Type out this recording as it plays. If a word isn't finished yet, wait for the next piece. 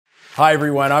Hi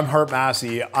everyone, I'm Hart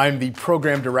Massey. I'm the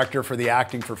program director for the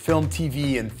Acting for Film,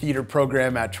 TV, and Theatre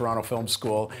program at Toronto Film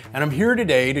School, and I'm here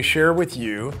today to share with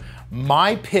you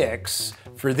my picks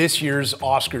for this year's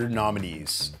Oscar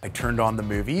nominees. I turned on the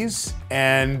movies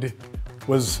and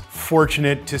was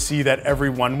fortunate to see that every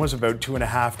one was about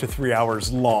 2.5 to 3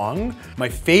 hours long. My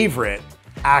favorite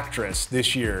actress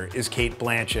this year is Cate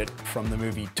Blanchett from the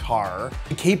movie Tar.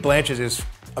 Cate Blanchett is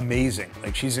amazing,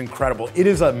 like she's incredible. It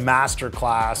is a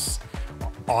masterclass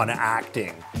on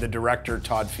acting. The director,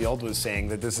 Todd Field, was saying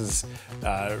that this is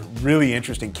really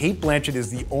interesting. Cate Blanchett is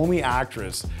the only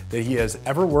actress that he has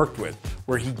ever worked with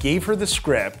where he gave her the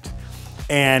script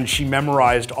and she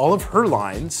memorized all of her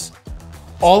lines,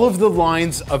 all of the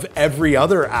lines of every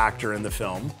other actor in the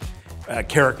film,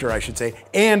 character I should say,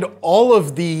 and all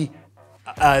of the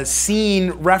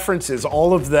scene references,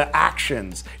 all of the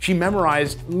actions. She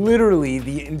memorized literally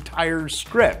the entire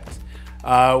script,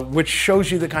 which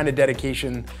shows you the kind of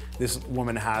dedication this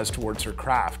woman has towards her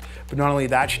craft. But not only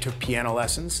that, she took piano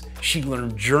lessons, she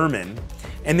learned German,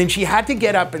 and then she had to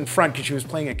get up in front, because she was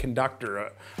playing a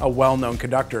conductor, a well-known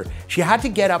conductor, she had to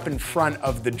get up in front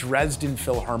of the Dresden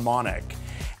Philharmonic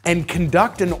and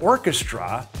conduct an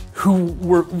orchestra who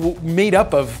were made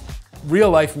up of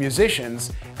real-life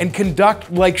musicians and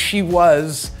conduct like she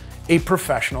was a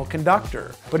professional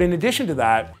conductor. But in addition to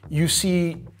that, you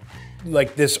see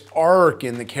like this arc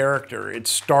in the character. It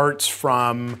starts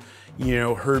from, you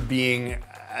know, her being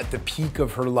at the peak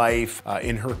of her life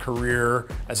in her career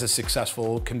as a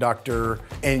successful conductor,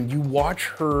 and you watch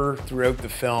her throughout the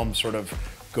film sort of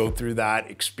go through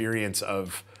that experience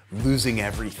of losing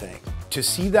everything. To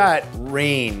see that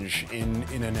range in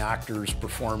an actor's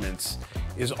performance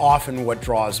is often what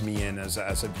draws me in as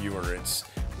a viewer.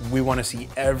 We want to see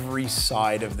every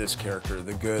side of this character,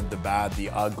 the good, the bad, the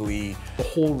ugly, the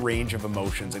whole range of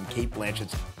emotions, and Cate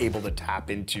Blanchett's able to tap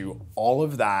into all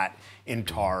of that in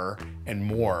Tar and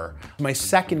more. My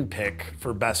second pick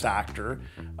for Best Actor,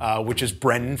 which is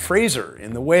Brendan Fraser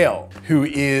in The Whale, who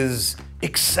is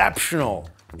exceptional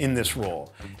in this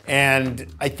role.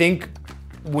 And I think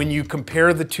when you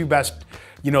compare the two best,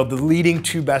 the leading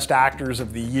two best actors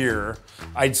of the year,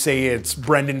 I'd say it's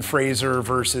Brendan Fraser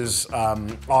versus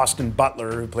Austin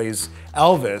Butler, who plays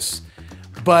Elvis.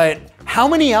 But how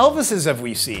many Elvises have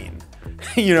we seen?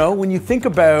 When you think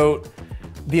about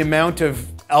the amount of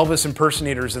Elvis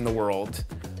impersonators in the world,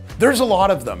 there's a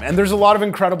lot of them, and there's a lot of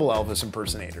incredible Elvis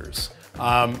impersonators.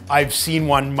 I've seen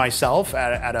one myself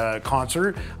at a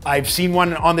concert. I've seen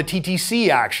one on the TTC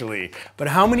actually. But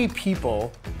how many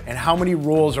people and how many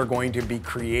roles are going to be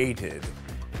created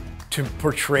to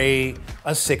portray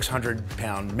a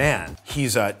 600-pound man?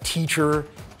 He's a teacher,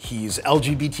 he's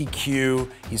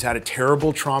LGBTQ, he's had a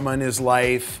terrible trauma in his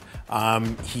life.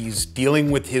 He's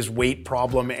dealing with his weight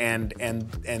problem and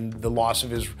the loss of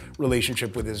his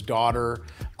relationship with his daughter.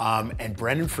 And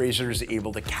Brendan Fraser is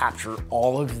able to capture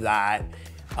all of that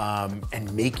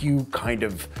and make you kind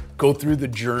of go through the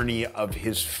journey of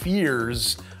his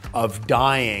fears of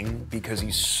dying because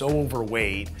he's so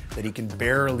overweight that he can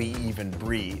barely even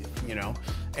breathe,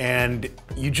 And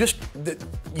you just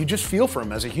feel for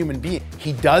him as a human being.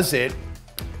 He does it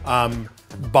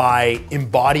by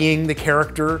embodying the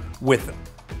character with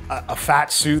a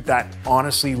fat suit that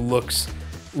honestly looks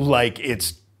like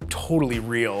it's totally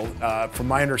real. From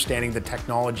my understanding, the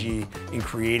technology in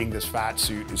creating this fat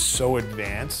suit is so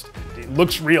advanced. It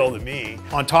looks real to me.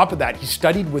 On top of that, he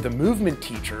studied with a movement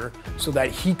teacher so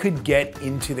that he could get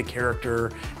into the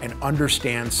character and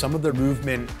understand some of the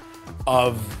movement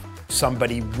of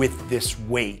somebody with this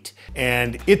weight.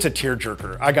 And it's a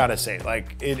tearjerker, I gotta say.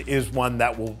 Like, it is one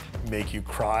that will make you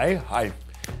cry. I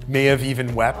may have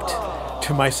even wept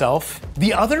to myself.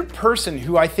 The other person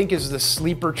who I think is the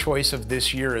sleeper choice of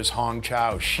this year is Hong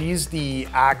Chow. She's the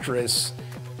actress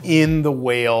in The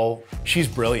Whale. She's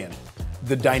brilliant.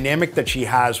 The dynamic that she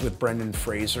has with Brendan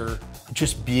Fraser,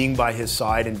 just being by his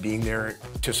side and being there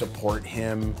to support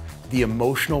him, the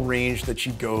emotional range that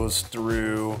she goes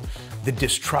through, the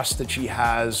distrust that she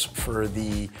has for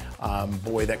the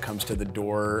boy that comes to the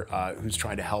door who's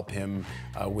trying to help him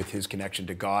with his connection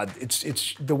to God.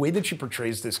 It's the way that she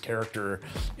portrays this character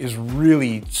is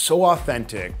really so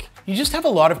authentic. You just have a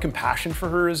lot of compassion for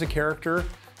her as a character,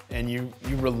 and you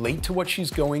relate to what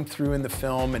she's going through in the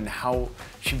film and how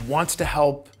she wants to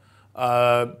help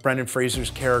Brendan Fraser's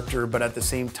character, but at the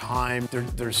same time,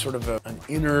 there's sort of an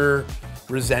inner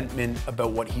resentment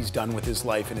about what he's done with his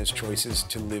life and his choices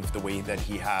to live the way that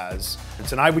he has.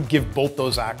 And I would give both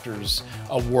those actors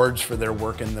awards for their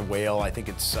work in The Whale. I think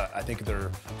they're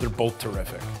both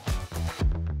terrific.